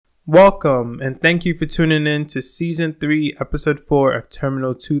Welcome, and thank you for tuning in to Season 3, Episode 4 of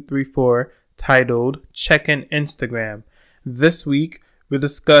Terminal 234, titled Check-in Instagram. This week, we'll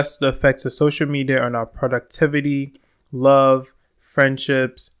discuss the effects of social media on our productivity, love,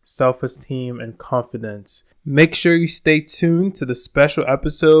 friendships, self-esteem, and confidence. Make sure you stay tuned to the special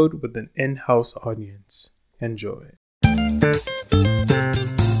episode with an in-house audience. Enjoy.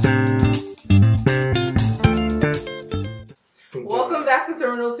 Welcome back to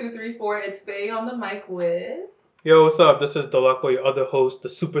Terminal 234. It's Faye on the mic with... Yo, what's up? This is Delacqua, your other host, the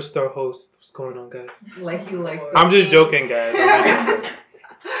superstar host. What's going on, guys? Like he likes to I'm just joking, guys.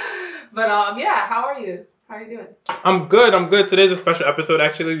 But, yeah, how are you? How are you doing? I'm good. Today's a special episode,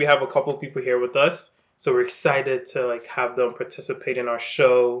 actually. We have a couple people here with us. So we're excited to have them participate in our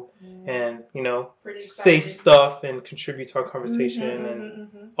show and, say stuff and contribute to our conversation and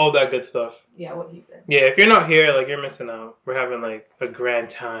all that good stuff. Yeah, what he said. Yeah, if you're not here, you're missing out. We're having, a grand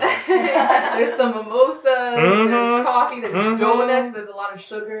time. There's some mimosas, there's coffee, there's donuts, there's a lot of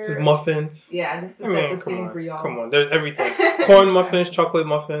sugar. There's muffins. Yeah, just to set the scene for y'all. Come on, there's everything. Corn muffins, chocolate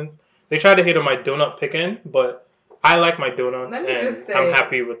muffins. They try to hate on my donut picking, but I like my donuts and I'm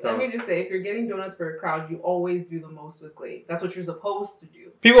happy with them. Let me just say, if you're getting donuts for a crowd, you always do the most with glaze. That's what you're supposed to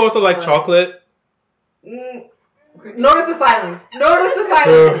do. People also like chocolate. Notice the silence.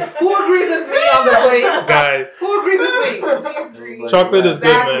 Who agrees with me on the glaze? Guys. Who agrees with me? Chocolate is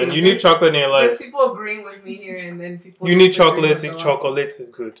good, man. You need chocolate in your life. There's people agreeing with me here and then people... You need chocolates. Chocolates is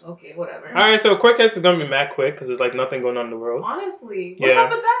good. Okay, whatever. Alright, so quick hits is going to be mad quick because there's nothing going on in the world. Honestly. What's up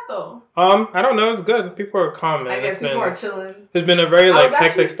with that though? I don't know. It's good. People are calm, man. I guess people are chilling. It's been a very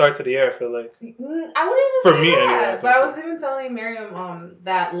hectic start to the year, I feel like. I wouldn't even For say me, that. anyway. But I was even telling Miriam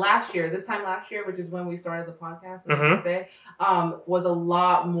that this time last year, which is when we started the podcast on Wednesday, was a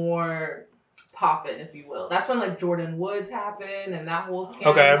lot more poppin', if you will. That's when Jordan Woods happened and that whole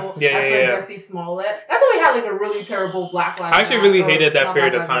scandal. Okay. Yeah, That's when Jussie Smollett. That's when we had a really terrible Black Lives I actually really hated that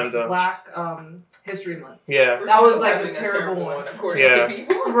period of time though. Black History Month. Yeah. That was a terrible one. According to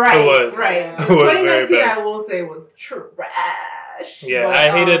people. Right. It was. Right. It was 2019, I will say, was trash. Yeah, but,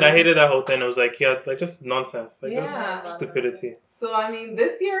 I hated that whole thing. It was just nonsense. It was stupidity. So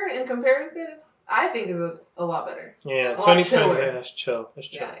this year in comparison I think is a lot better. Yeah, 2020. Yeah, it's chill.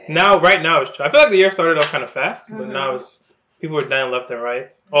 Yeah. Right now it's chill. I feel like the year started off kind of fast, but now people are dying left and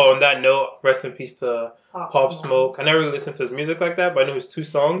right. Oh, on that note, rest in peace to Pop Smoke. I never really listened to his music like that, but I knew his 2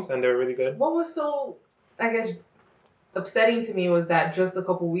 songs and they were really good. What was so, upsetting to me was that just a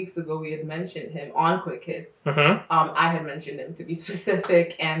couple weeks ago we had mentioned him on Quick Hits. I had mentioned him to be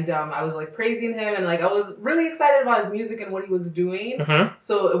specific, and I was praising him, and I was really excited about his music and what he was doing.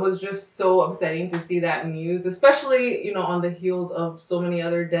 So it was just so upsetting to see that news, especially on the heels of so many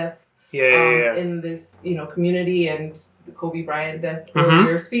other deaths in this community, and the Kobe Bryant death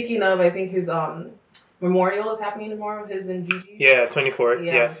earlier. Speaking of, I think his memorial is happening tomorrow. His and Gigi. Yeah, 24th.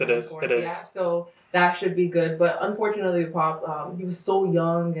 Yeah, yes, 24th. It is. Yeah, so that should be good, but unfortunately, Pop, he was so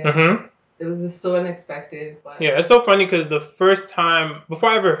young, and it was just so unexpected. But yeah, it's so funny because the first time, before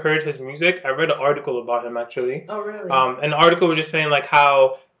I ever heard his music, I read an article about him, actually. Oh, really? And the article was just saying,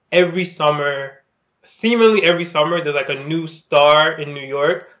 how seemingly every summer, there's, a new star in New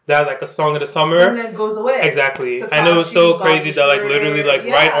York that has, a song of the summer. And then it goes away. Exactly. And it was so crazy that, literally,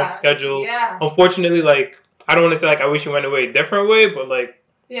 right on schedule. Yeah. Unfortunately, I don't want to say, I wish it went away a different way, but,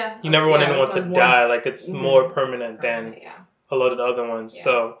 yeah. You never want anyone to die. It's more permanent than a lot of the other ones. Yeah.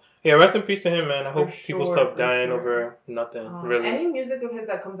 So, yeah, rest in peace to him, man. I hope people stop dying over nothing, really. Any music of his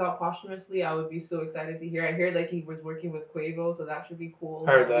that comes out posthumously, I would be so excited to hear. I hear he was working with Quavo, so that should be cool.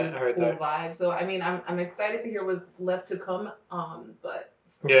 I heard that. Vibe. So, I'm excited to hear what's left to come, but...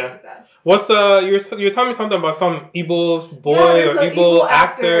 Yeah. What's you were telling me something about some Igbo boy or Igbo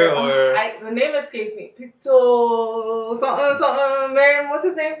actor or the name escapes me. Pito something. Miriam, what's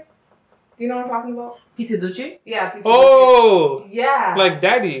his name? Do you know what I'm talking about? Pete Edochie? Yeah, Pete Edochie. Yeah. Like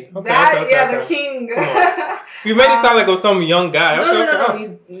Daddy. Okay. The king. You made it sound like it was some young guy.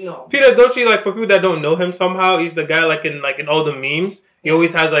 No. Pete Edochie, for people that don't know him somehow, he's the guy in all the memes. He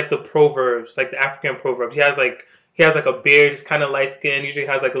always has the proverbs, the African proverbs. He has a beard, he's kind of light skinned, usually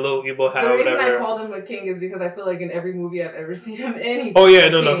has a little Igbo hat or whatever. The reason I called him a king is because I feel in every movie I've ever seen him in, he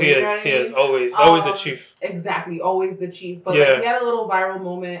is always the chief. Exactly, always the chief. But he had a little viral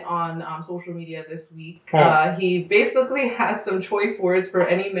moment on social media this week. He basically had some choice words for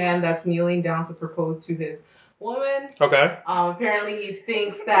any man that's kneeling down to propose to his woman. Okay. Apparently he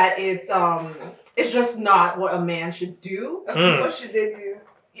thinks that it's just not what a man should do. What should they do?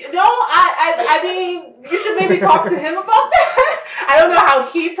 No, I mean, you should maybe talk to him about that. I don't know how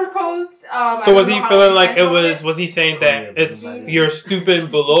he proposed. So was he feeling like it was? Was he saying that you're stupid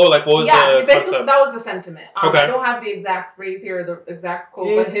below? Like what was the basically concept? that was the sentiment. Okay. I don't have the exact phrase here or the exact quote,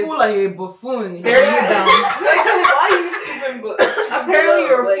 You're but his fool like a buffoon. Very down. Why are you stupid? Apparently,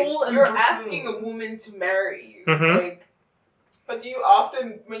 you're a fool and you're buffoon. asking a woman to marry you. Mm-hmm. Like, but do you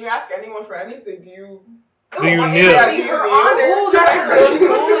often, when you ask anyone for anything, do you? Do you kneel? Her honor. Oh, that's a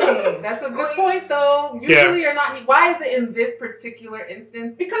good point. That's a good point, though. Usually, you're not. Why is it in this particular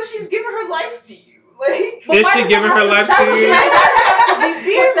instance? Because she's giving her life to you. Like, is she giving her life to you?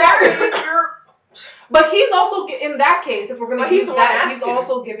 Being married, you're. But he's also in that case. If we're gonna use that, he's asking.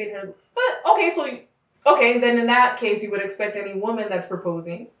 also giving her. But okay, then in that case, you would expect any woman that's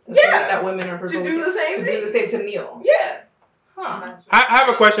proposing, that women are proposing, to do the same thing. Do the same, to kneel. Yeah. Huh. I have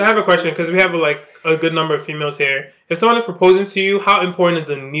a question because we have a good number of females here. If someone is proposing to you, how important is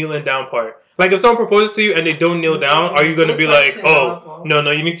the kneeling down part? Like if someone proposes to you and they don't kneel down, are you going to be like, oh, no,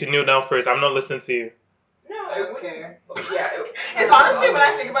 you need to kneel down first. I'm not listening to you. No, I wouldn't care. Yeah, it's honestly, when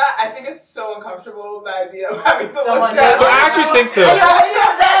I think about it, I think it's so uncomfortable, the idea of having to look down. But I actually think so.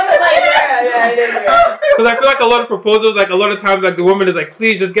 Because I feel like a lot of proposals, like a lot of times, like the woman is like,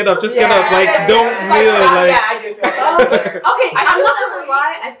 please just get up, get up. Like, don't kneel. Okay, I'm not going to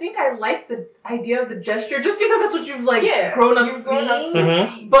lie. I think I like the idea of the gesture just because that's what you've grown up seeing.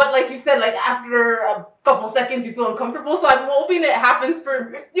 Mm-hmm. But like you said, like after a couple seconds you feel uncomfortable, so I'm hoping it happens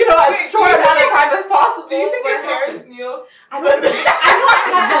for as short amount of time as possible. Do you think your parents kneel? I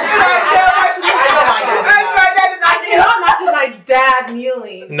cannot imagine my dad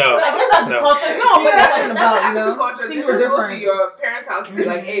kneeling. No. I guess that's the culture. No, but that's what about, culture. Things were different. Go to your parents' house and be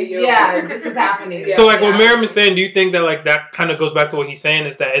like, hey, yo. Yeah, this is happening. So like what Miriam is saying, do you think that like that kind of goes back to what he's saying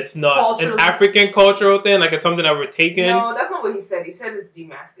is that it's not an African cultural thing, like it's something that we're taking? No, that's not what he said. He said it's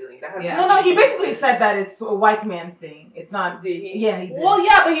demasculating. No, he basically said that it's a white man's thing. It's not. Did he? Yeah, he did. Well,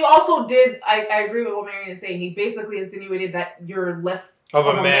 yeah, but he also did. I agree with what Marion is saying. He basically insinuated that you're less of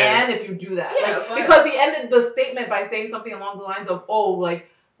a man if you do that. Yeah, because he ended the statement by saying something along the lines of, what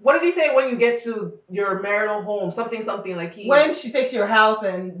did he say when you get to your marital home? Something like he... When she takes your house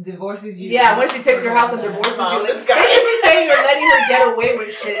and divorces you. Yeah, when she takes your house and divorces you. Like, basically saying you're letting her get away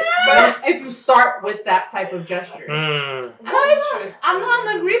with shit if you start with that type of gesture. Mm. I'm not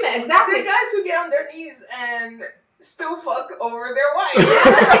in agreement. Exactly. The guys who get on their knees and still fuck over their wife.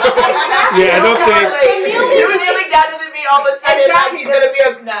 Yeah, I don't think... You kneeling down doesn't mean all of a sudden he's going to be a...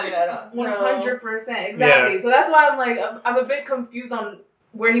 No. 100%. Exactly. Yeah. So that's why I'm like, I'm a bit confused on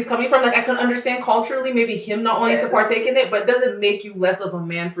where he's coming from. Like, I can understand culturally maybe him not wanting to partake in it, but it doesn't make you less of a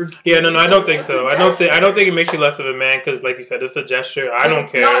man for... Yeah, no, I don't think so. I don't think it makes you less of a man because, like you said, it's a gesture. I don't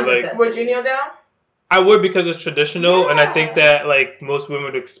care. Like, would you kneel down? I would because it's traditional, and I think that like most women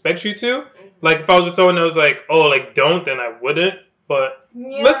would expect you to. Like if I was with someone that was like, oh, like don't, then I wouldn't. But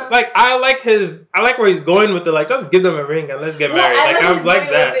listen, like I like where he's going with it. Like just give them a ring and let's get married. I was like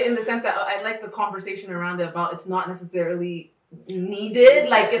that in the sense that I like the conversation around it about it's not necessarily needed.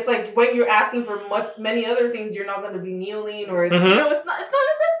 Like it's like when you're asking for many other things, you're not going to be kneeling or it's not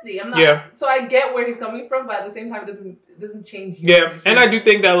necessity. I'm not. Yeah. So I get where he's coming from, but at the same time, it doesn't change. Yeah, and I do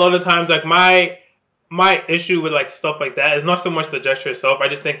think that a lot of times, like my issue with like stuff like that is not so much the gesture itself. I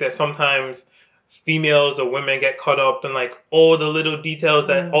just think that sometimes females or women get caught up in like all the little details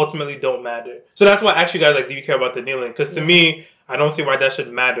that ultimately don't matter. So that's why I asked you guys, like, do you care about the kneeling? Because to me, I don't see why that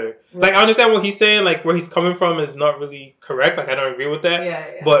should matter. Right. Like I understand what he's saying, like where he's coming from is not really correct. Like I don't agree with that.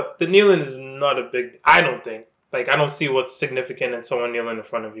 Yeah. But the kneeling is not a big. I don't think. Like I don't see what's significant in someone kneeling in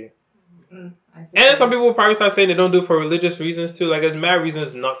front of you. And some people will probably start saying they don't do it for religious reasons too. Like there's mad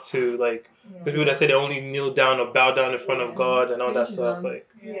reasons not to. Like there's people that say they only kneel down or bow down in front of God and all that stuff. Like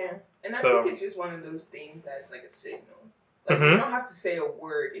and I think it's just one of those things that's like a signal. Like you don't have to say a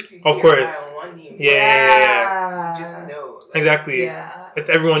word if you see a guy on one knee. Yeah. You just know. Like, exactly. Yeah. It's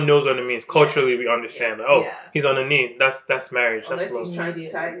everyone knows what it means. Culturally, we understand. Like, he's on a knee. That's marriage. Unless that's he's trying to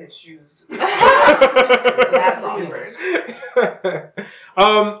tie his shoes. That's awkward.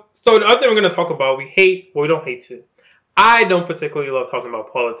 So the other thing we're gonna talk about, we don't hate to. I don't particularly love talking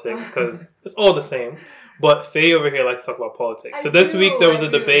about politics because it's all the same. But Faye over here likes to talk about politics. So this week there was a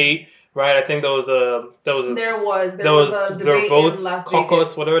debate. Right, I think there was a debate in Las Vegas.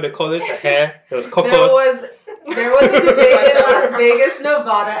 Whatever they call it, the hair. There was caucus. There was a debate in Las Vegas,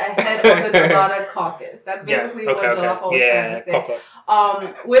 Nevada, ahead of the Nevada caucus. That's basically what the whole trying to say. Caucus.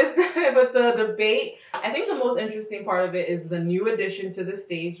 With the debate, I think the most interesting part of it is the new addition to the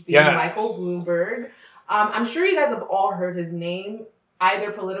stage being Michael Bloomberg. I'm sure you guys have all heard his name,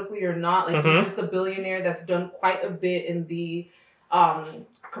 either politically or not. Like he's just a billionaire that's done quite a bit in the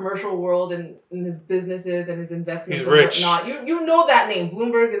commercial world and in his businesses and his investments and whatnot. You know that name.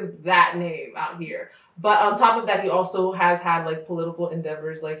 Bloomberg is that name out here. But on top of that, he also has had like political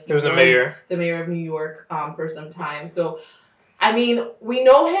endeavors. Like he was the mayor of New York for some time. So, I mean, we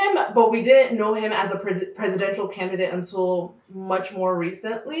know him, but we didn't know him as a presidential candidate until much more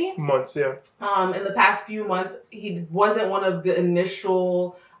recently. Months, yeah. In the past few months, he wasn't one of the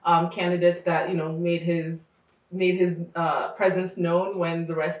initial candidates that made his presence known when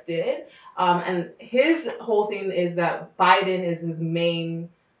the rest did. And his whole thing is that Biden is his main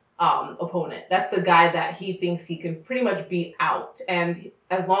opponent. That's the guy that he thinks he can pretty much beat out. And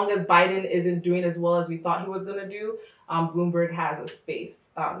as long as Biden isn't doing as well as we thought he was going to do, Bloomberg has a space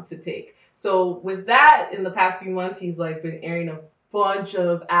to take. So with that, in the past few months, he's like been airing a bunch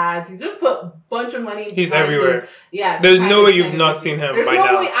of ads. He's just put a bunch of money. He's everywhere. There's no way you've not seen him. There's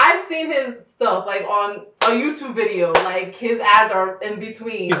no way I've seen his stuff like on a YouTube video. Like his ads are in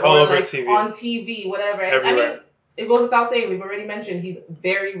between. He's all over TV. On TV, whatever. Everywhere. I mean, it goes without saying. We've already mentioned he's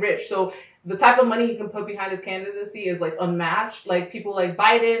very rich. So the type of money he can put behind his candidacy is like unmatched. Like people like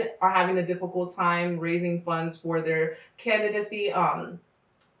Biden are having a difficult time raising funds for their candidacy,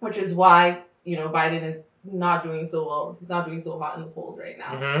 which is why Biden is not doing so well. He's not doing so hot in the polls right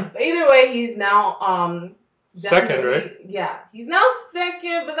now. Mm-hmm. But either way, he's now second, right? Yeah, he's now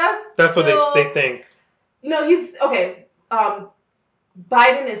second, but that's still, what they think. No, he's okay.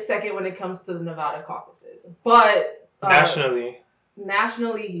 Biden is second when it comes to the Nevada caucuses, but nationally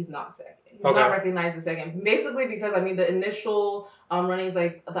he's not second. He's not recognized as second. Basically because, the initial runnings,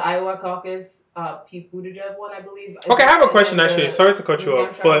 like the Iowa caucus, Pete Buttigieg won, I believe. Okay, I have a question actually. Sorry to cut you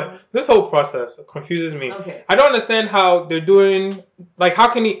off, but this whole process confuses me. Okay. I don't understand how they're doing, like, how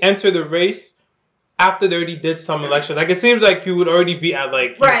can he enter the race after they already did some elections? Like, it seems like you would already be at,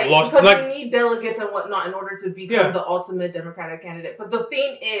 like, right, lost. Because like, you need delegates and whatnot in order to become the ultimate Democratic candidate. But the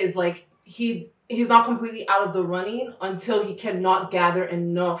thing is, like, he's not completely out of the running until he cannot gather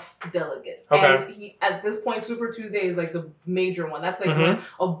enough delegates. Okay. And he, at this point, Super Tuesday is like the major one. That's like when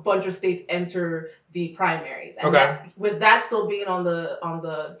a bunch of states enter the primaries. And with that still being on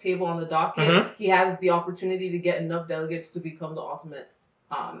the table, on the docket, he has the opportunity to get enough delegates to become the ultimate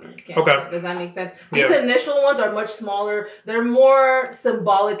candidate. Okay. Does that make sense? These initial ones are much smaller. They're more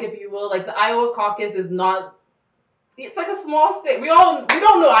symbolic, if you will. Like the Iowa caucus is not. It's like a small state. We don't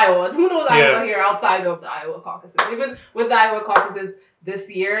know Iowa. Who knows Iowa here outside of the Iowa caucuses? Even with the Iowa caucuses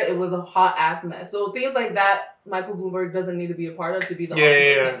this year, it was a hot ass mess. So things like that, Michael Bloomberg doesn't need to be a part of to be the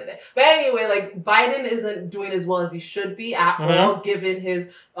ultimate candidate. But anyway, like Biden isn't doing as well as he should be at all, given his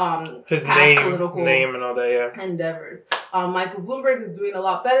past political name and all that endeavors. Michael Bloomberg is doing a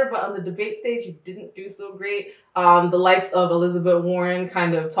lot better, but on the debate stage, he didn't do so great. The likes of Elizabeth Warren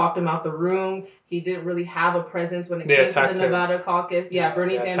kind of talked him out the room. He didn't really have a presence when it came to the Nevada caucus. Yeah,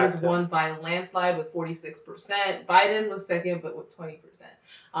 Bernie Sanders won by a landslide with 46%. Biden was second, but with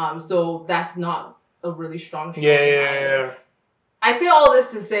 20%. So that's not a really strong showing. Yeah. I say all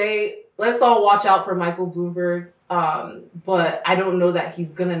this to say, let's all watch out for Michael Bloomberg. But I don't know that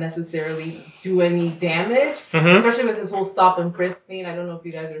he's gonna necessarily do any damage, especially with his whole stop and frisk thing. I don't know if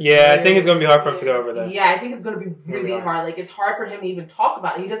you guys are. Yeah, I think it's gonna be hard for him to go over that. Yeah, I think it's gonna be really hard. Like it's hard for him to even talk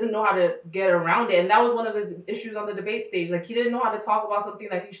about it. He doesn't know how to get around it, and that was one of his issues on the debate stage. Like he didn't know how to talk about something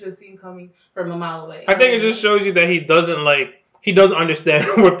that he should have seen coming from a mile away. I think it just shows you that he doesn't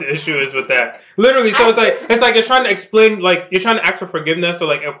understand what the issue is with that. Literally, so it's like you're trying to explain, like you're trying to ask for forgiveness or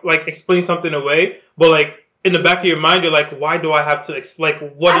like explain something away, but like. In the back of your mind, you're like, why do I have to explain?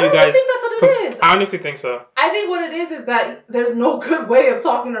 What do you guys? I think that's what it is. I honestly think so. I think what it is that there's no good way of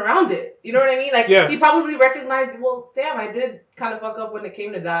talking around it. You know what I mean? Like, he probably recognized, well, damn, I did kind of fuck up when it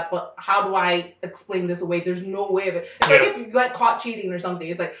came to that, but how do I explain this away? There's no way of it. It's like if you got caught cheating or something.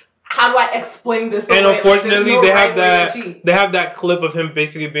 It's like, how do I explain this away? And unfortunately, they have that clip of him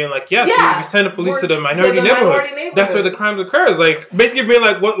basically being like, we send the police to the minority neighborhoods. That's where the crimes occurs. Like, basically being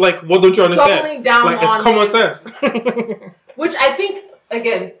like, what don't you understand? Doubling down like, it's common sense. Which I think,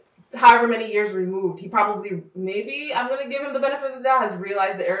 again, however many years removed, he probably, maybe, I'm going to give him the benefit of the doubt, has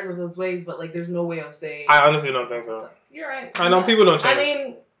realized the errors of those ways, but, like, there's no way of saying... I honestly don't think so. You're right. I know, people don't change. I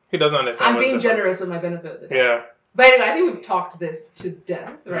mean... He doesn't understand. I'm being generous with my benefit of the doubt. Yeah. But anyway, I think we've talked this to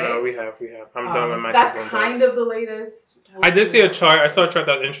death, right? No, we have. I'm done with my. That's kind of the latest. I did see a chart. I saw a chart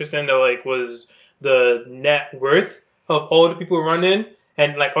that was interesting. That like was the net worth of all the people running,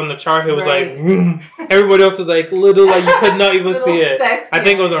 and like on the chart it was like everybody else was like little, like you could not even see it. I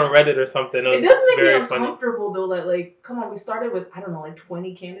think it was on Reddit or something. It does make me uncomfortable though. That like, come on, we started with like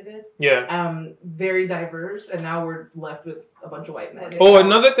 20 candidates. Yeah. Very diverse, and now we're left with a bunch of white men. Oh,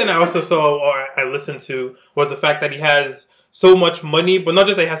 another thing I also saw or I listened to was the fact that he has so much money, but not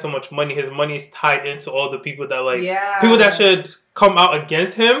just that he has so much money, his money is tied into all the people that like people that should come out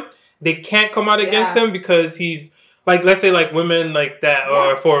against him. They can't come out against him because he's like, let's say like women like that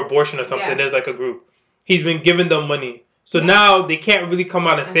or for abortion or something. There's like a group. He's been giving them money. So now they can't really come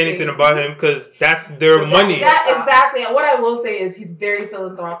out and say anything about him because that's their money. Exactly. What I will say is he's very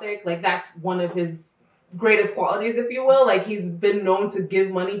philanthropic. Like that's one of his greatest qualities, if you will. Like he's been known to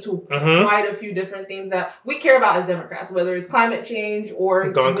give money to quite a few different things that we care about as Democrats, whether it's climate change or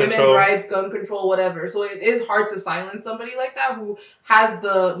women's rights, gun control, whatever. So it is hard to silence somebody like that who has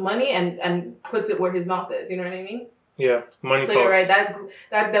the money and puts it where his mouth is. You know what I mean? Yeah, money. So you're right.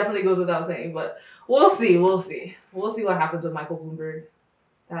 That definitely goes without saying, but we'll see what happens with Michael Bloomberg,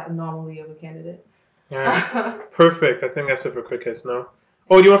 that anomaly of a candidate. Yeah, perfect. I think that's it for quick hits. No.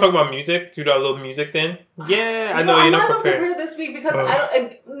 Oh, do you want to talk about music? Do that little music thing? Yeah, I know you're not prepared. I'm not prepared this week because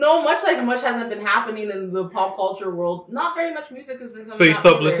much hasn't been happening in the pop culture world. Not very much music has been coming out. So you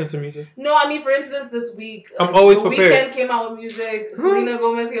stopped listening to music? No, I mean, for instance, this week, I'm always prepared. Weeknd came out with music. Selena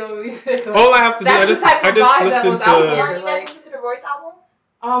Gomez came out with music. All I have to do, I just listen to. Like, listen to the Royce album?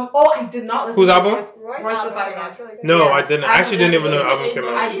 I did not listen. Whose album? Royce the 5 Guys. No, I didn't. I actually didn't even know the album came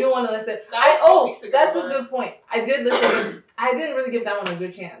out. I do want to listen. That's a good point. I did listen. I didn't really give that one a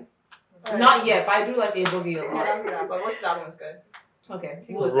good chance. Right. Not yet, but I do like A Boogie a lot. Yeah, but Royce's album is good. Okay.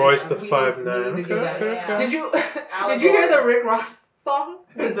 Royce the 5'9". Did you hear the Rick Ross song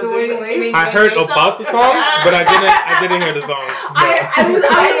with Dwayne Wade? I heard about the song, but I didn't hear the song.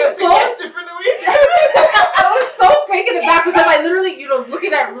 I was so taken aback because I literally,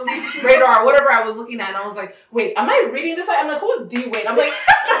 looking at release radar or whatever I was looking at, and I was like, wait, am I reading this right? I'm like, who's D Wade? I'm like,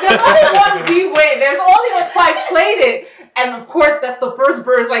 there's only one D Wade. There's only one, so I played it. And of course, that's the first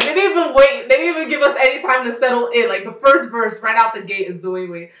verse. Like, they didn't even wait. They didn't even give us any time to settle in. Like, the first verse right out the gate is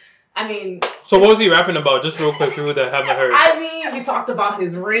Dwayne Wade. I mean... So what was he rapping about? Just real quick, people that haven't heard. I mean, he talked about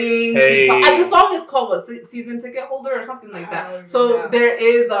his rings. Hey. The song is called, Season Ticket Holder or something like that. So there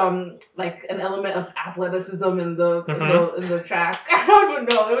is, like, an element of athleticism in the track. I don't even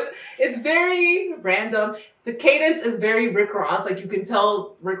know. It's very random. The cadence is very Rick Ross. Like, you can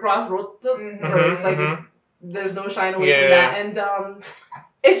tell Rick Ross wrote the verse. Like, there's no shine away from that. And,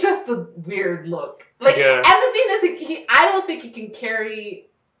 it's just a weird look. Like, and the thing is, I don't think he can carry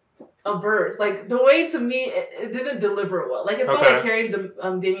a verse. Like, the way, to me, it didn't deliver well. Like, it's not like hearing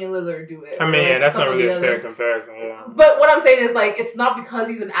Damian Lillard do it. I mean, that's not really a fair comparison. Yeah. But what I'm saying is, like, it's not because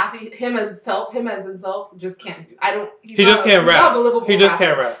he's an athlete. Him as himself just can't do. He just can't rap. He just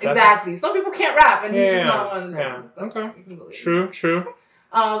can't rap. Exactly. Some people can't rap, and he's just not one of them. Yeah. Okay. True.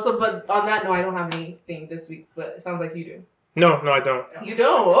 But on that note, I don't have anything this week. But it sounds like you do. No, I don't. You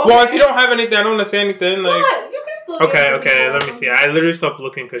don't? Okay. Well, if you don't have anything, I don't want to say anything. Like, what? You can still Okay, let me see. I literally stopped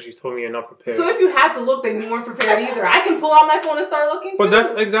looking because you told me you're not prepared. So if you had to look, then you weren't prepared either. I can pull out my phone and start looking, But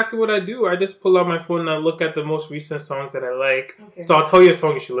that's exactly what I do. I just pull out my phone and I look at the most recent songs that I like. Okay. So I'll tell you a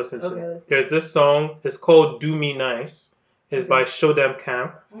song you should listen to. Okay, there's this song. It's called Do Me Nice. It's by Show Them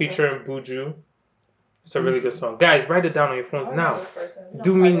Camp, featuring Buju. It's a really good song. Guys, write it down on your phones now.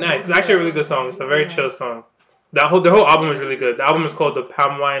 Do Me Nice. It's actually a really good song. It's a very chill song. The whole album is really good. The album is called The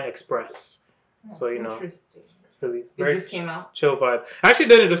Palm Wine Express. So, it's really very just came out. Chill vibe. Actually, it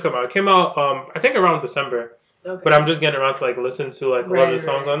didn't just come out. It came out, I think around December. Okay. But I'm just getting around to like listen to like a lot of the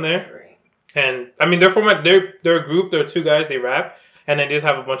songs on there. Right. And I mean, they're a group. They're two guys. They rap, and then they just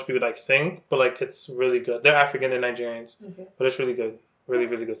have a bunch of people like sing. But like, it's really good. They're African and Nigerians, but it's really good. Really,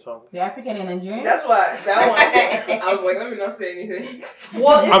 really good song. They're African and Nigerian. That's why that one. I was like, let me not say anything.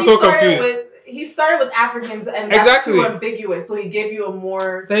 Well, I'm so confused. He started with Africans, and that's too ambiguous, so he gave you a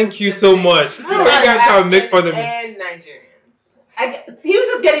more... Thank you so much. So you guys trying to make fun of me. And Nigerians. He was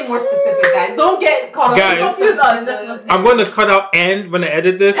just getting more specific, guys. Don't get caught up. Guys, confuse us. I'm going to cut out and when I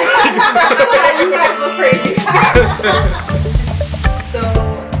edit this. You guys look crazy. So,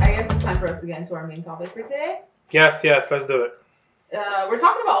 I guess it's time for us to get into our main topic for today. Yes, let's do it. We're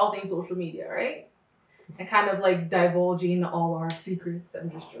talking about all things social media, right? And kind of like divulging all our secrets.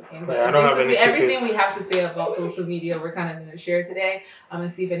 I'm just joking. But I don't have any everything we have to say about social media, we're kind of going to share today. And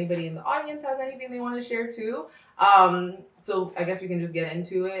see if anybody in the audience has anything they want to share too. So I guess we can just get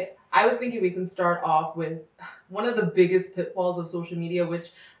into it. I was thinking we can start off with one of the biggest pitfalls of social media,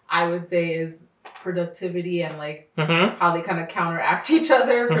 which I would say is productivity and like how they kind of counteract each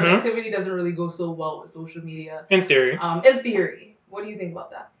other. Productivity doesn't really go so well with social media. In theory. What do you think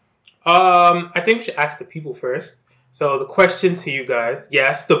about that? I think we should ask the people first. So the question to you guys,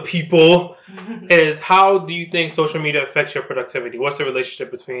 yes, the people, is how do you think social media affects your productivity? What's the relationship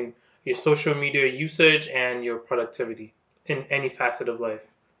between your social media usage and your productivity in any facet of life?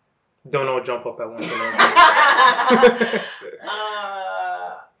 don't all jump up at once.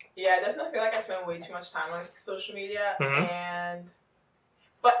 Yeah, I definitely feel like I spend way too much time on social media,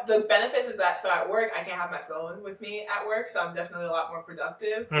 but the benefits is that, so at work, I can't have my phone with me at work, so I'm definitely a lot more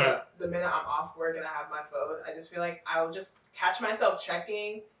productive. But the minute I'm off work and I have my phone, I just feel like I'll just catch myself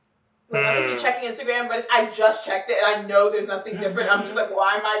checking. Like, I'm just be checking Instagram, but I just checked it, and I know there's nothing different. I'm just like,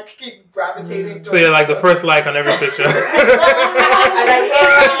 why am I keep gravitating? So you're like the first like on every picture. And I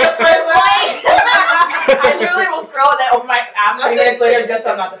hate the first like. I literally will scroll and then open my app 3 minutes later just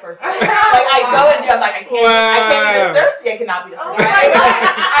so I'm not the first one. Like, I go and I'm like, I can't be this thirsty. I cannot be the first one.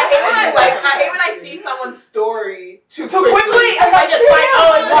 I hate when I see someone's story too quickly. And I just like,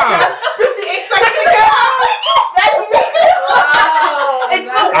 oh, it's just 58 seconds ago. That's me. It's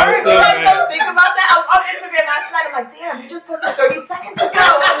the worst. I don't think about that. I was on Instagram last night. I'm like, damn, you just posted 30 seconds ago.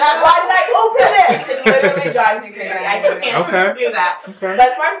 Why did I open it? It literally drives me crazy. I can't do that. But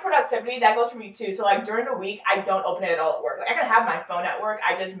as far as productivity, that goes for me too. So like during the week, I don't open it at all at work. Like I can have my phone at work.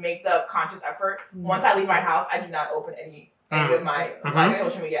 I just make the conscious effort. Once I leave my house, I do not open any of my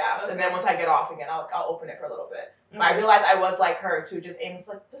social media apps. And then once I get off again, I'll open it for a little bit. But I realized I was like her too, just aiming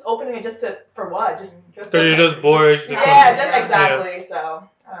like just opening it for what? Just so you're just bored. Exactly. Yeah. So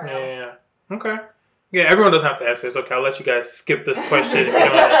I don't know. Yeah. Okay. Yeah, everyone doesn't have to answer. It's okay. I'll let you guys skip this question if you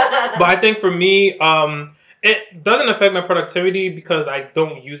don't want. But I think for me, it doesn't affect my productivity because I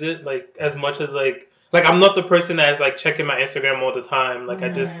don't use it like as much as like I'm not the person that's like checking my Instagram all the time. Like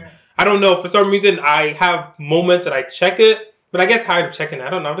I don't know, for some reason I have moments that I check it, but I get tired of checking it. I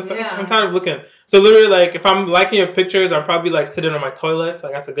don't know. I'm just like I'm tired of looking. So literally like if I'm liking your pictures, I'm probably like sitting on my toilet.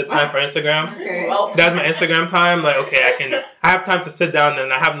 Like that's a good time for Instagram. Okay. Well, that's my Instagram time. Like okay, I have time to sit down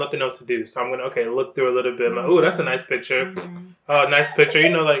and I have nothing else to do. So I'm gonna look through a little bit. I'm like, oh, that's a nice picture. Nice picture. You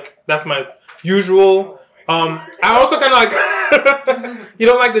know, like that's my usual. I also kind of like you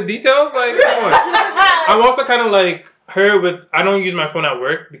don't like the details. Like come on. I'm also kind of like her with I don't use my phone at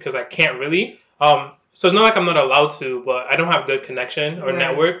work because I can't really. So it's not like I'm not allowed to, but I don't have good connection or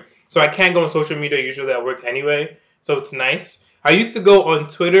network. So I can't go on social media usually at work anyway. So it's nice. I used to go on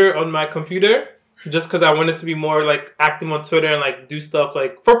Twitter on my computer just because I wanted to be more like active on Twitter and like do stuff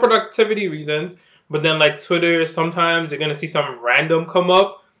like for productivity reasons. But then like Twitter, sometimes you're going to see some random come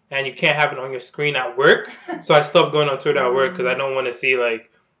up and you can't have it on your screen at work. So I stopped going on Twitter at work because I don't want to see like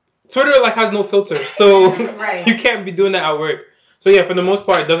Twitter like has no filter. So you can't be doing that at work. So yeah, for the most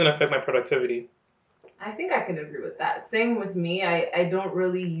part, it doesn't affect my productivity. I think I can agree with that. Same with me. I don't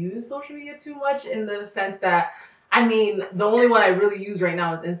really use social media too much in the sense that, I mean, the only one I really use right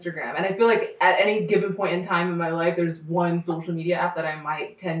now is Instagram. And I feel like at any given point in time in my life, there's one social media app that I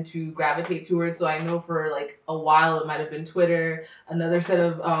might tend to gravitate towards. So I know for like a while it might have been Twitter. Another set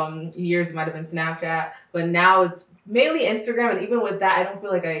of years it might have been Snapchat. But now it's mainly Instagram. And even with that, I don't feel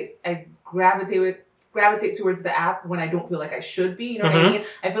like I gravitate towards the app when I don't feel like I should be. You know what I mean?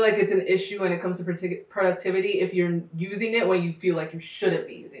 I feel like it's an issue when it comes to productivity if you're using it when you feel like you shouldn't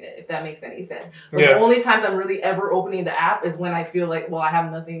be using it, if that makes any sense. But the only times I'm really ever opening the app is when I feel like, well, I have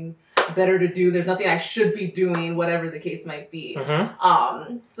nothing better to do. There's nothing I should be doing, whatever the case might be.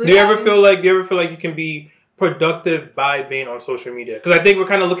 So do you ever feel like you can be productive by being on social media? Because I think we're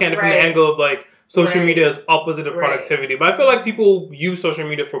kind of looking at it from the angle of like, social media is opposite of productivity. But I feel like people use social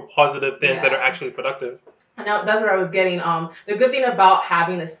media for positive things that are actually productive. Now, that's where I was getting. The good thing about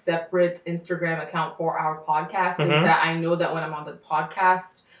having a separate Instagram account for our podcast is that I know that when I'm on the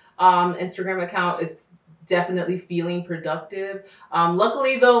podcast Instagram account, it's definitely feeling productive.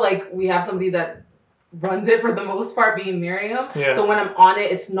 Luckily, though, like we have somebody that runs it for the most part, being Miriam. So when I'm on it,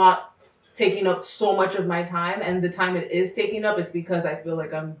 it's not taking up so much of my time, and the time it is taking up, it's because I feel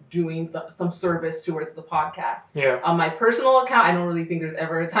like I'm doing some service towards the podcast. On my personal account, I don't really think there's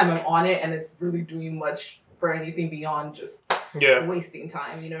ever a time I'm on it and it's really doing much for anything beyond just wasting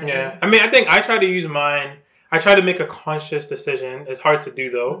time, you know what I mean? I mean, I think I try to use mine. I try to make a conscious decision. It's hard to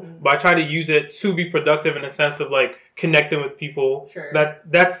do though, but I try to use it to be productive in the sense of like connecting with people.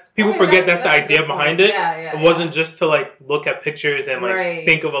 That's people forget that's the idea behind it. It wasn't just to like look at pictures and like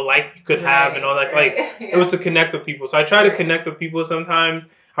think of a life you could have and all that. Like it was to connect with people. So I try to connect with people sometimes.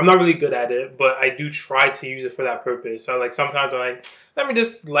 I'm not really good at it, but I do try to use it for that purpose. So like sometimes I'm like, let me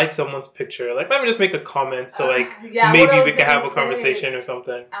just like someone's picture. Like let me just make a comment so like maybe we can have a conversation or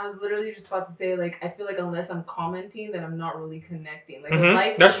something. I was literally just about to say like I feel like unless I'm commenting, then I'm not really connecting. Like a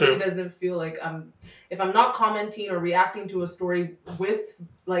like to me doesn't feel like if I'm not commenting or reacting to a story with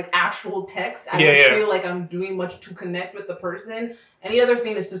like actual text, I don't feel like I'm doing much to connect with the person. Any other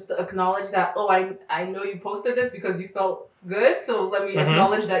thing is just to acknowledge that, oh, I know you posted this because you felt good, so let me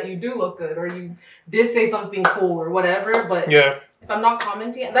acknowledge that you do look good or you did say something cool or whatever. But if I'm not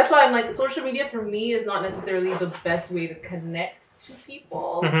commenting, that's why I'm like, social media for me is not necessarily the best way to connect to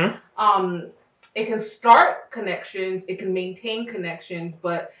people. It can start connections, it can maintain connections,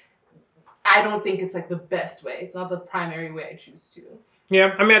 but I don't think it's like the best way. It's not the primary way I choose to.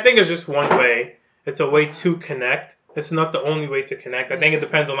 Yeah, I mean, I think it's just one way. It's a way to connect. It's not the only way to connect. I think it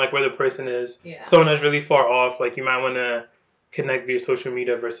depends on like where the person is. Yeah. Someone that's really far off, like you might want to connect via social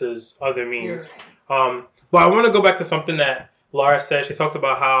media versus other means. Right. But I want to go back to something that Laura said. She talked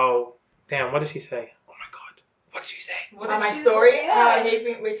about how, damn, what did she say? Oh my God, what did she say? What on did my she story? say? I hate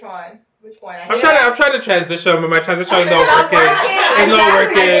being, which one? Which one? I'm trying to transition, but my transition is not working. It's not I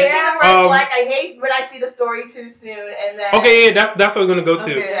working. hate the first like. I hate when I see the story too soon, and then. Okay, yeah, that's what I was gonna go to.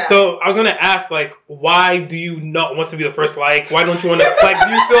 Okay. Yeah. So I was gonna ask, like, why do you not want to be the first like? Why don't you want to like? Do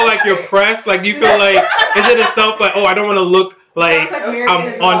you feel like you're pressed? Like, do you feel like is it a self like? Oh, I don't want to look like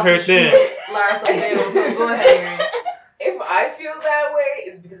I'm on her thing. Last like, so go ahead, Mary. If I feel that way,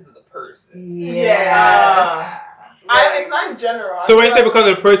 it's because of the person. Yeah. It's not in general. So when you say because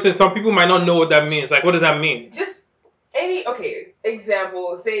of the person, some people might not know what that means. Like, what does that mean? Just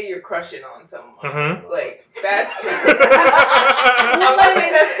example, say you're crushing on someone. Mm-hmm. Like, that's... I'm not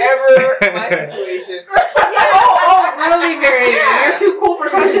saying that's ever my situation. Really, Mary? You're too cool for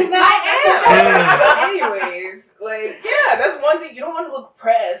crushes now? But anyways, like, yeah, that's one thing. You don't want to look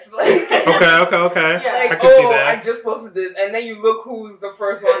pressed. Like, Okay. yeah, like, I can see that. I just posted this, and then you look who's the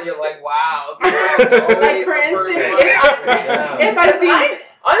first one, you're like, wow. Like, for instance, if I see...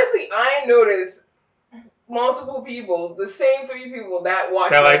 Honestly, I noticed multiple people, the same 3 people that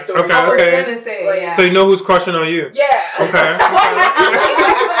watch my like, story. okay. I was gonna say, Like, yeah. So you know who's crushing on you? Yeah. Okay.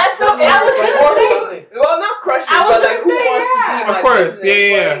 That's so well, not crushing, but like who wants to be my Of course,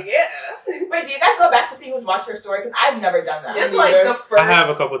 business? Like, yeah. Wait, do you guys go back to see who's watched your story? Because I've never done that. Just like the first I have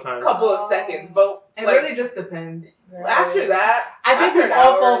a couple times. couple of seconds, but It like, really just depends. after that, I think after we an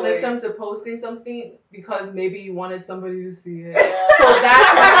all hour, fall like- victim to posting something because maybe you wanted somebody to see it. So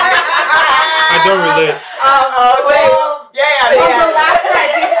that's why. I don't relate. Well, yeah. from the laughter,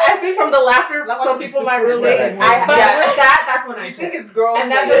 I think from the laughter, some people might relate. But with that, that's when I You think check. it's girls? And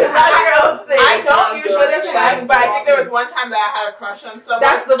that thing. doesn't matter. I don't usually That's check, fine. but I think there was one time that I had a crush on someone.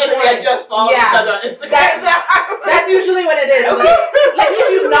 That's the and we point. had just followed Yeah. each other on Instagram. That's usually what it is. Like if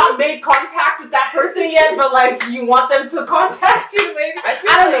you've not made contact with that person yet, but like you want them to contact you, maybe. I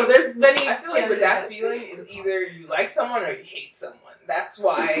don't know. There's many. I feel like with that feeling is either you like someone or you hate someone. That's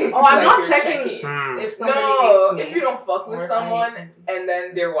why. Oh, I'm like, not you're checking if somebody No, hates me. if you don't fuck with or if I hate someone something. and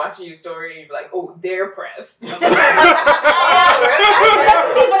then they're watching your story and you're like, oh, they're pressed. But that's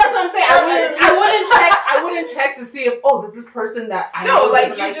what I'm saying. I wouldn't check to see if does this person that I know No,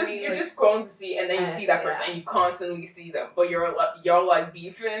 like doesn't you're me, just grown to see, and then you see that person, and you constantly see them, but you're like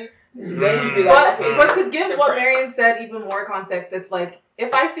beefing. So then you'd be like, okay, but to give they're what pressed. Marian said even more context, it's like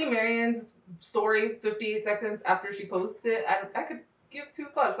if I see Marian's story 58 seconds after she posts it, I could give 2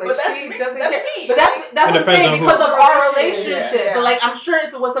 fucks. Like But that's she me. doesn't That's care. me. But that's It what I'm depends saying on who. because of our Relationship, relationship. yeah. But like I'm sure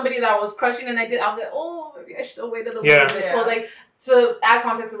if it was somebody that I was crushing and I did, I'm like, oh, maybe I should have waited a Yeah. little bit. Yeah. So like to add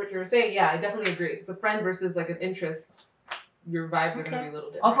context to what you were saying, yeah, I definitely agree. It's a friend versus like an interest. Your vibes are gonna be a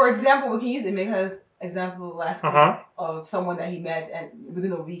little different. For example, we can use Emeka's example last week of someone that he met, and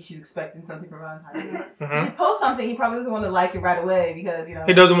within a week she's expecting something from him. If she posts something, he probably doesn't want to like it right away because He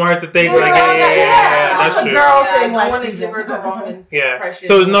doesn't want her to think Yeah, like, that's that's a true. girl I thing. don't Like want to Steven. give her the wrong Yeah. impression.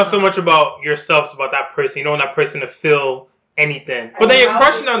 So it's not so much about yourself, it's about that person. You don't want that person to feel anything. But then you're How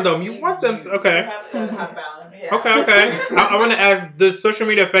crushing they on them. You perceive want them you. to. Okay. You have to have balance. Yeah. Okay. I want to ask: does social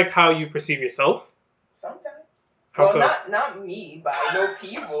media affect how you perceive yourself? Sometimes. How Well, so? not me, but I know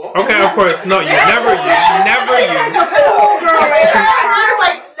people. Okay, of course. No, you. Never you. Never you.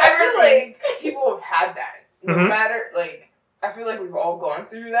 I feel like people have had that. No Mhm. matter, like, I feel like we've all gone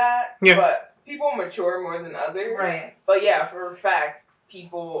through that. Yeah. But people mature more than others. Right. But yeah, for a fact,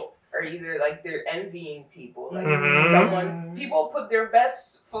 people are either like they're envying people. Like Mhm. people put their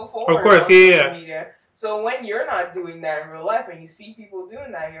best foot forward. Of course, on yeah, social yeah. media. So when you're not doing that in real life and you see people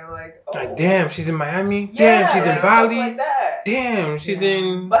doing that, you're like, oh, Like, damn, she's in Miami. yeah, Damn, she's in like, stuff Bali. like that. Damn, she's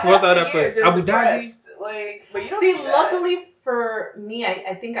in But what's half the the other place? years they're Abu Dhabi. depressed. Like, but you don't See, see that. luckily for me,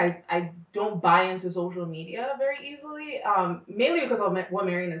 I think I don't buy into social media very easily. Mainly because of what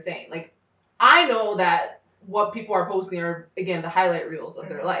Marian is saying. Like, I know that what people are posting are again the highlight reels of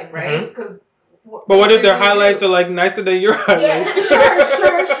their life, right? Because. But what if their highlights are like nicer than your highlights?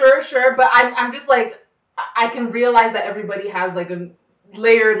 Yeah, sure. But I'm just like, I can realize that everybody has like a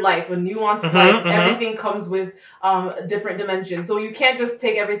layered life, a nuanced life. Everything comes with different dimensions. So you can't just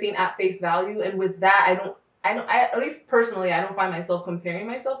take everything at face value. And with that, I at least personally, I don't find myself comparing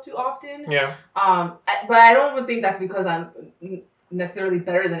myself too often. Yeah. But I don't even think that's because necessarily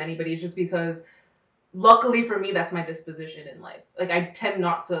better than anybody. It's just because, luckily for me, that's my disposition in life. Like, I tend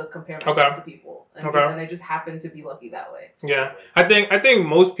not to compare myself to people. And I just happen to be lucky that way. Yeah. I think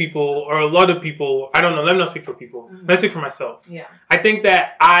most people, or a lot of people, I don't know, let me not speak for people. Let's speak for myself. Yeah. I think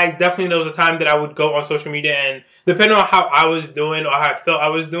that there was a time that I would go on social media, and depending on how I was doing or how I felt I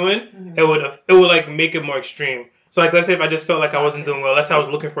was doing, it would like make it more extreme. So, like, let's say if I just felt like I wasn't doing well, let's say I was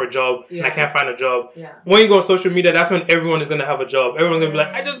looking for a job and I can't find a job. Yeah. When you go on social media, that's when everyone is going to have a job. Everyone's going to be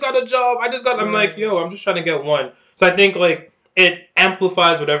like, I just got a job. I'm like, yo, I'm just trying to get one. So I think, like, it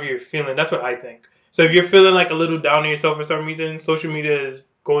amplifies whatever you're feeling. That's what I think. So if you're feeling, like, a little down on yourself for some reason, social media is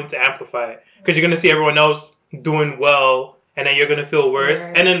going to amplify it. Because you're going to see everyone else doing well, and then you're going to feel worse.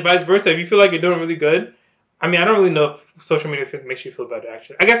 Right. And then vice versa. If you feel like you're doing really good, I mean, I don't really know if social media makes you feel better,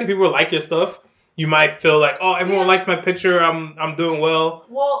 actually. I guess if people like your stuff, you might feel like, oh, everyone likes my picture. I'm doing well.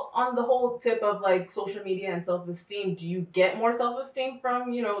 Well, on the whole tip of like social media and self-esteem, do you get more self-esteem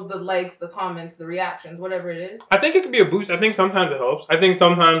from, you know, the likes, the comments, the reactions, whatever it is? I think it could be a boost. I think sometimes it helps. I think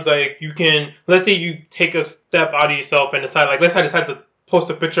sometimes like you can, let's say you take a step out of yourself and decide, like, let's say I decide to post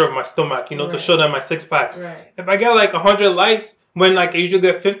a picture of my stomach, you know, to show them my six packs. Right. If I get like 100 likes, when like I usually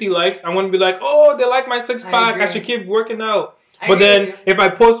get 50 likes, I'm gonna be like, oh, they like my six pack. I should keep working out. But then if I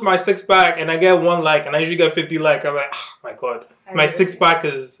post my six pack and I get 1 like and I usually get 50 likes, I'm like, oh my god, my six pack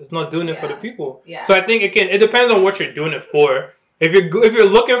is not doing it for the people. Yeah. So I think it depends on what you're doing it for. If you're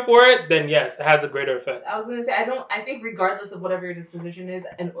looking for it, then yes, it has a greater effect. I was gonna say I think regardless of whatever your disposition is,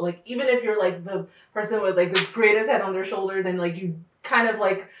 and like even if you're like the person with like the greatest head on their shoulders and like you kind of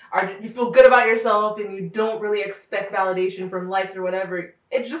like you feel good about yourself and you don't really expect validation from likes or whatever,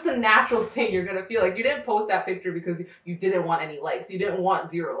 it's just a natural thing you're gonna feel. Like you didn't post that picture because you didn't want any likes. You didn't want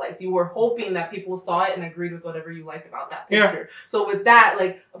 0 likes. You were hoping that people saw it and agreed with whatever you liked about that picture. Yeah. So with that,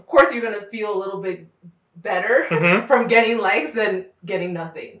 like of course you're gonna feel a little bit better from getting likes than getting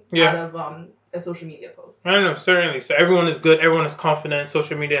nothing out of a social media post. I don't know, certainly. So everyone is good, everyone is confident.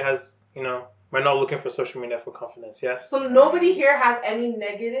 Social media has, you know, we're not looking for social media for confidence, yes? So nobody here has any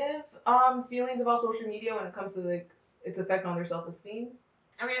negative feelings about social media when it comes to like its effect on their self-esteem?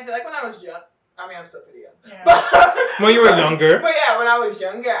 I mean, I feel like when I was young, I mean, I'm still pretty young. Yeah. But when you were younger? But yeah, when I was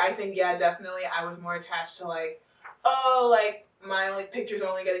younger, I think, yeah, definitely I was more attached to like, oh, like, my like pictures are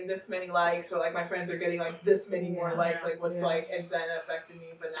only getting this many likes, or like my friends are getting like this many more likes, like what's like, and then it affected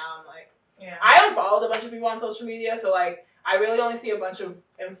me. But now I'm like, I unfollowed a bunch of people on social media, so like I really only see a bunch of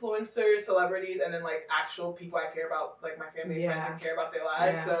influencers, celebrities, and then like actual people I care about, like my family and friends, and care about their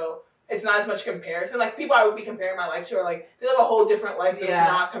lives. So it's not as much comparison. Like people I would be comparing my life to are like they live a whole different life that's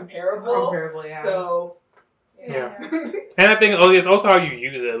not comparable. So. Yeah. And I think it's also how you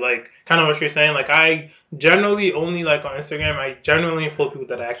use it. Like, kind of what you're saying. Like, I generally only, like, on Instagram, I generally follow people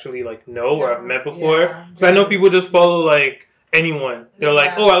that I actually, like, know or have met before. Because I know people just follow, like, anyone. They're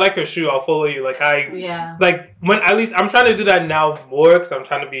like, oh, I like your shoe, I'll follow you. Like, like, when, at least, I'm trying to do that now more because I'm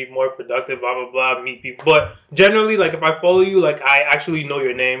trying to be more productive, blah, blah, blah, meet people. But generally, like, if I follow you, like, I actually know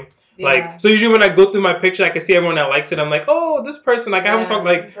your name. Like, so usually when I go through my picture, I can see everyone that likes it. I'm like, oh, this person. Like, I haven't talked,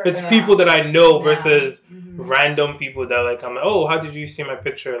 like, it's people that I know versus random people that, like, I'm like, oh, how did you see my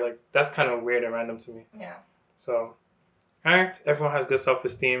picture? Like, that's kind of weird and random to me. Yeah. So, all right. Everyone has good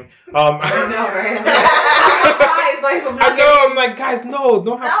self-esteem. I know, right? I know. I'm like, guys, no,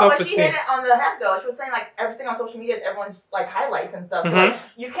 don't have self-esteem. But she hit it on the head, though. She was saying, like, everything on social media is everyone's, like, highlights and stuff. So, like,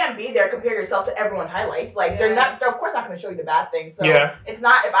 you can't be there, compare yourself to everyone's highlights. Like, they're of course, not going to show you the bad things. So, it's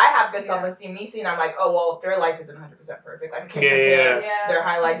not, if I have good self-esteem, me seeing, I'm like, oh, well, their life isn't 100% perfect. Like, I can't compare their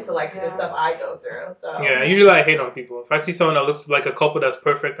highlights to, like, the stuff I go through. So. Yeah, usually I hate on people. If I see someone that looks like a couple that's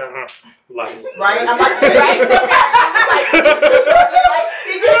perfect, I'm lies. Right? I'm like, you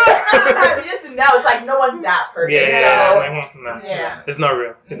just know it's like no one's that perfect. It's not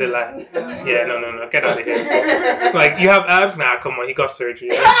real. It's a lie. No, get out of here. Like, you have abs? Nah, come on, he got surgery.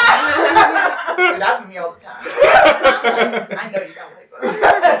 Dude, that's me all the time. I know you got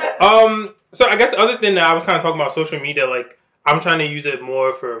so I guess the other thing that I was kind of talking about social media, like, I'm trying to use it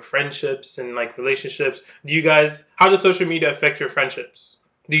more for friendships and like relationships. How does social media affect your friendships?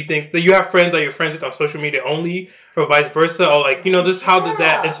 Do you think that you have friends that you're friends with on social media only, or vice versa, or like, you know, just how does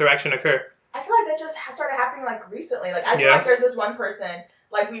that interaction occur? I feel like that just started happening like recently. Like I feel like there's this one person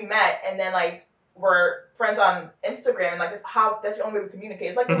like we met and then like we're friends on Instagram and like that's the only way we communicate.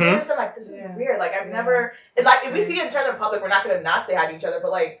 It's like the weirdest. I'm like, this is weird. Like I've never. It's like if we see each other in public, we're not gonna not say hi to each other,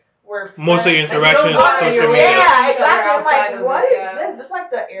 but like. Most of your interactions on social media. Yeah, exactly. I'm like, what is this? This is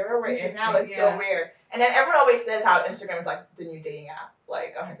like the era we're in now. It's so weird. And then everyone always says how Instagram is like the new dating app,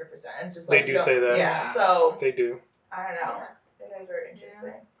 like 100%. It's just like they do say that. Yeah, so they do. I don't know. That is very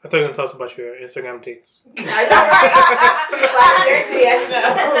interesting. I thought you were going to tell us about your Instagram dates. I know, right?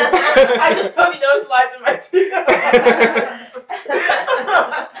 I just only know slides in my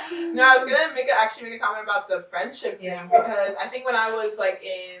No, I was gonna actually make a comment about the friendship thing because I think when I was like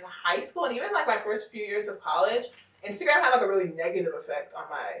in high school and even like my first few years of college, Instagram had like a really negative effect on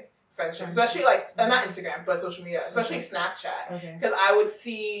my friendships, especially like not Instagram but social media, especially Snapchat, because I would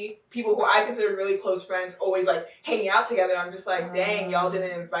see people who I consider really close friends always like hanging out together. I'm just like, dang, y'all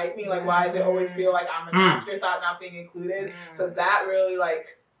didn't invite me. Like, why does it always feel like I'm an afterthought, not being included? So that really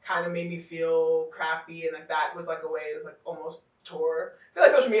like kind of made me feel crappy, and like that was like a way it was like almost tore. I feel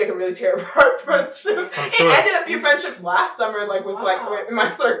like social media can really tear apart friendships. Sure. It ended a few friendships last summer, like with like in my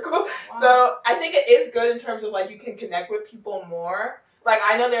circle. So I think it is good in terms of like you can connect with people more. Like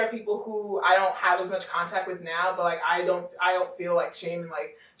I know there are people who I don't have as much contact with now, but like I don't feel like shame in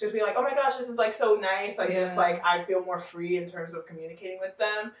like just being like, oh my gosh, this is like so nice. Like just like I feel more free in terms of communicating with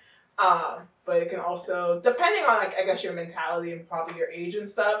them. But it can also, depending on like I guess your mentality and probably your age and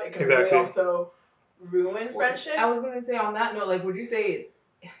stuff, it can really also ruin friendships. I was gonna say on that note, like, would you say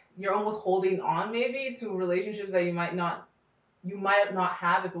you're almost holding on maybe to relationships that you might not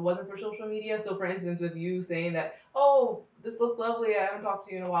have if it wasn't for social media? So for instance, with you saying that, oh, this looks lovely, I haven't talked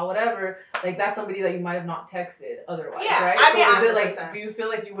to you in a while, whatever, like that's somebody that you might have not texted otherwise, right? I mean, so is it like, do you feel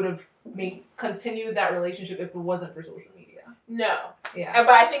like you would have continued that relationship if it wasn't for social media? No. Yeah.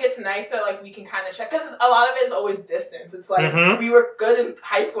 But I think it's nice that like we can kind of check, because a lot of it is always distance. It's like we were good in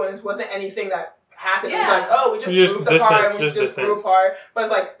high school and it wasn't anything that happened. Yeah. It was like, oh, we just moved apart and we just grew apart. But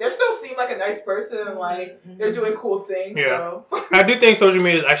it's like, they still seem like a nice person and like they're doing cool things. Yeah. So I do think social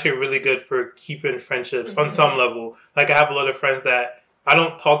media is actually really good for keeping friendships on some level. Like I have a lot of friends that I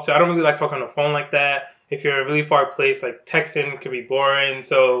don't talk to. I don't really like talking on the phone like that. If you're in a really far place, like texting can be boring.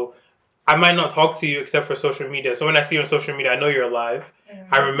 So I might not talk to you except for social media. So when I see you on social media, I know you're alive.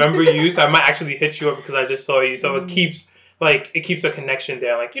 I remember you, so I might actually hit you up because I just saw you. So it keeps a connection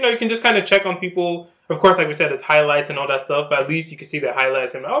there. Like, you know, you can just kind of check on people. Of course, like we said, it's highlights and all that stuff, but at least you can see the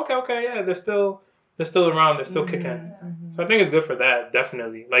highlights and okay, yeah, they're still around, they're still kicking. So I think it's good for that,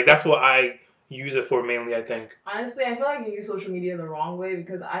 definitely. Like that's what I use it for mainly, I think. Honestly, I feel like you use social media the wrong way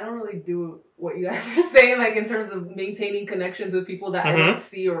because I don't really do what you guys are saying, like in terms of maintaining connections with people that I don't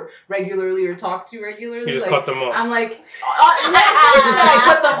see or regularly or talk to regularly. You just like, cut them off. I'm like, I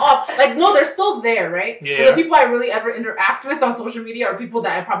cut them off. Like, no, they're still there, right? Yeah. But the people I really ever interact with on social media are people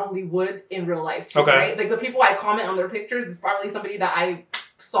that I probably would in real life too, right? Like the people I comment on their pictures is probably somebody that I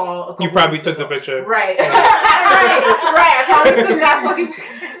saw a couple You probably took ago. the picture. Right. right. I probably took that fucking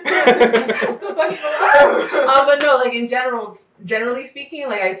but no, like in generally speaking,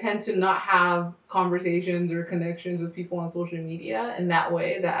 like I tend to not have conversations or connections with people on social media in that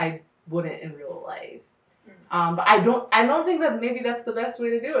way that I wouldn't in real life. But I don't think that maybe that's the best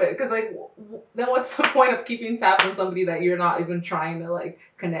way to do it, because like then what's the point of keeping tabs on somebody that you're not even trying to like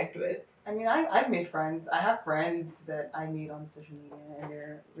connect with? I mean, I've made friends. I have friends that I meet on social media, and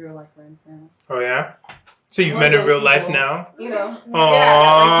they're real life friends now. Oh yeah. So you've met in real life now? You know. Aww.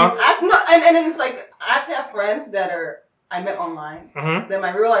 Yeah, and then it's like I actually have friends that I met online. That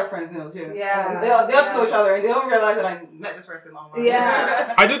my real life friends know too. Yeah. And they'll just know each other, and they don't realize that I met this person online.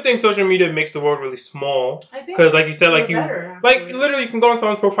 Yeah. I do think social media makes the world really small. I think because, like you said, like literally you can go on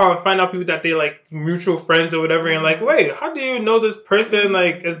someone's profile and find out people that they like mutual friends or whatever, and like, wait, how do you know this person?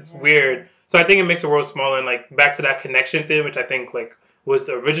 Like, it's weird. So I think it makes the world smaller, and like back to that connection thing, which I think like was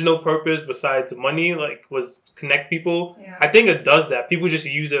the original purpose besides money, like was connect people. Yeah. I think it does that. People just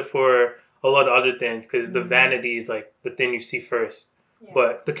use it for a lot of other things because the vanity is like the thing you see first. Yeah.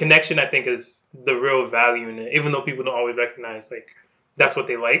 But the connection, I think, is the real value in it. Even though people don't always recognize like that's what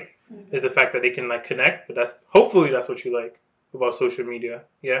they like, is the fact that they can like connect. But hopefully that's what you like about social media.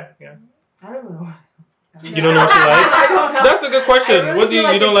 Yeah. I don't know. You don't know what you like? I don't know. That's a good question. Really What do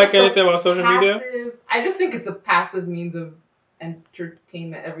you don't like anything about social media? I just think it's a passive means of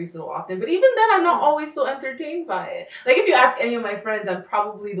entertainment every so often, but even then I'm not always so entertained by it. Like if you ask any of my friends, I'm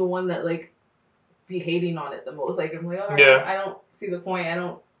probably the one that like be hating on it the most. Like I'm like, oh, I don't see the point. I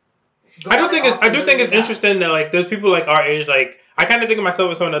do think it's interesting that like there's people like our age, like I kind of think of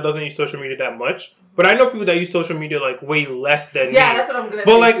myself as someone that doesn't use social media that much, but I know people that use social media like way less than me. Yeah, that's what I'm gonna.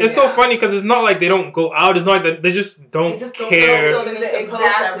 But like it's so funny because it's not like they don't go out. It's not like they just don't care. Don't feel the need to post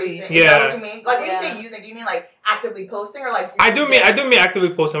everything. Yeah. Is that what you mean? Like when you say using, do you mean like actively posting or like? I do mean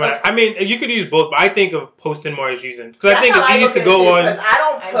actively posting. Okay. I mean you could use both, but I think of posting more as using because I think it's easy to go on. Because I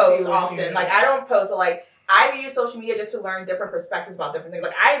don't post often. Like I don't post, but like I use social media just to learn different perspectives about different things.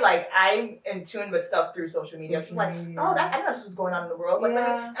 Like I'm in tune with stuff through social media. I'm just like, oh, I didn't know this was going on in the world. Like,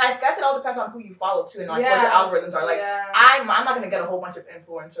 and I guess it all depends on who you follow too, and like what your algorithms are. Like, I'm not gonna get a whole bunch of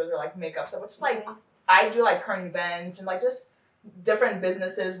influencers or like makeup stuff. It's just like I do like current events and like just different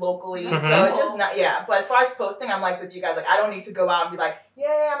businesses locally. So it's just not But as far as posting, I'm like with you guys. Like I don't need to go out and be like,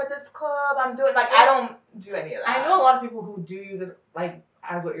 yeah, I'm at this club. I'm doing I don't do any of that. I know a lot of people who do use it like.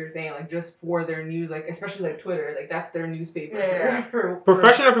 As what you're saying, like just for their news, like especially like Twitter, like that's their newspaper. For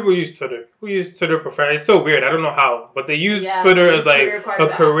professional people use Twitter. Who use Twitter professionally? It's so weird. I don't know how, but they use Twitter as like a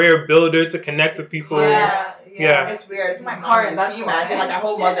career builder to connect with people. Yeah. It's weird. It's my car. Can you imagine? Like our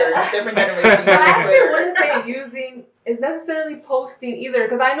whole mother, different generations. But I actually wouldn't say using is necessarily posting either,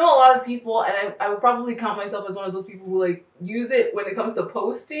 because I know a lot of people, and I would probably count myself as one of those people who like use it when it comes to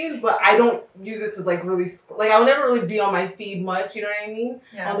posting, but I don't use it to like really like I would never really be on my feed much. You know what I mean?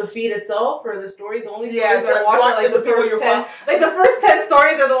 On the feed itself or the story, the only stories I watch are like the first 10. Like the first 10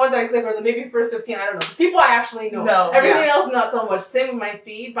 stories are the ones I click, or the maybe first 15. I don't know. People I actually know. No, everything else not so much. Same with my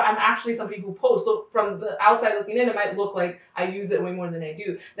feed, but I'm actually somebody who posts. So from the outside looking in, it might look like I use it way more than I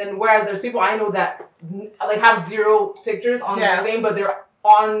do. Then whereas there's people I know that like have 0 pictures on their thing, but they're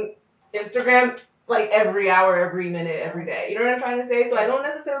on Instagram like every hour, every minute, every day. You know what I'm trying to say? So I don't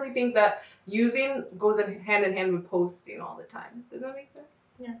necessarily think that using goes hand in hand with posting all the time. Does that make sense?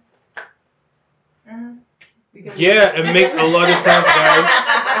 Yeah. Yeah, it makes a lot of sense, guys.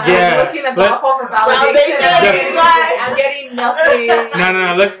 I'm looking at the call for validation. I'm getting nothing.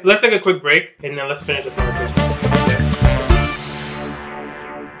 No. Let's take a quick break and then let's finish this conversation.